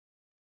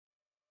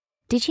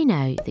Did you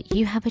know that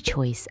you have a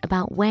choice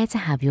about where to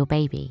have your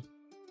baby?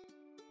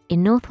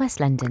 In North West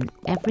London,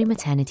 every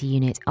maternity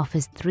unit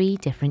offers 3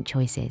 different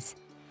choices: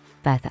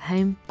 birth at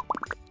home,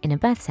 in a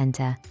birth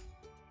centre,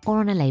 or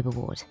on a labour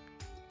ward.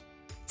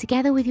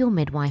 Together with your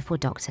midwife or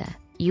doctor,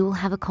 you will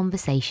have a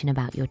conversation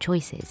about your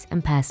choices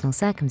and personal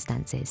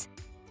circumstances,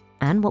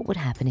 and what would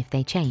happen if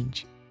they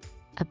change.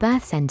 A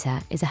birth centre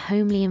is a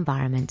homely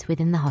environment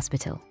within the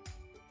hospital,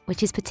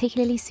 which is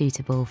particularly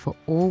suitable for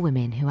all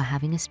women who are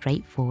having a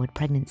straightforward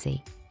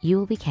pregnancy. You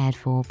will be cared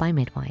for by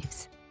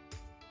midwives.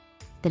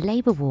 The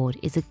labour ward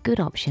is a good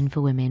option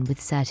for women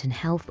with certain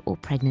health or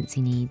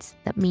pregnancy needs.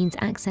 That means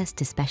access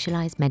to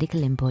specialised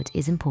medical input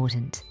is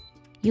important.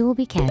 You will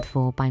be cared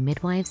for by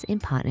midwives in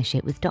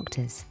partnership with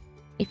doctors.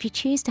 If you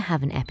choose to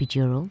have an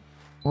epidural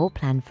or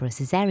plan for a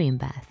caesarean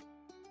birth,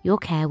 your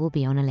care will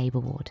be on a labour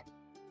ward.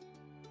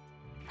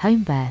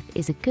 Home birth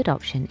is a good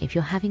option if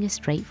you're having a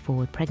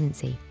straightforward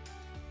pregnancy,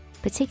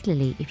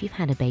 particularly if you've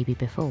had a baby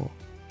before.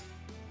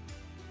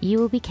 You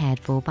will be cared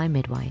for by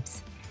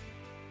midwives.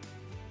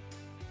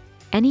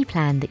 Any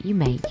plan that you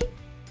make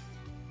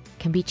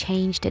can be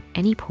changed at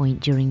any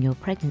point during your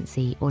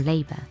pregnancy or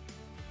labour,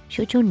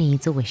 should your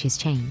needs or wishes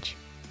change.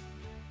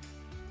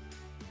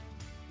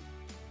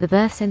 The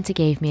birth centre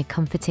gave me a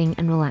comforting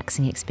and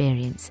relaxing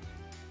experience,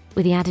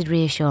 with the added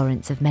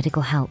reassurance of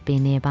medical help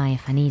being nearby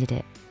if I needed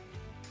it.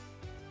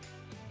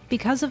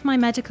 Because of my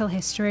medical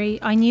history,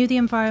 I knew the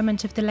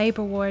environment of the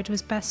labour ward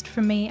was best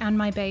for me and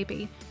my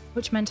baby,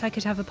 which meant I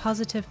could have a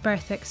positive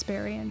birth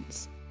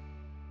experience.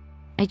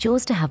 I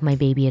chose to have my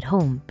baby at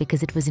home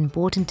because it was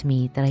important to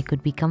me that I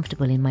could be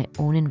comfortable in my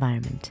own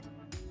environment.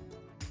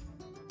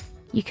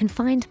 You can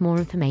find more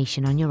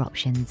information on your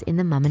options in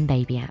the Mum and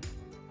Baby app,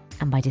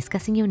 and by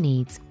discussing your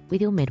needs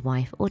with your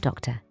midwife or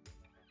doctor.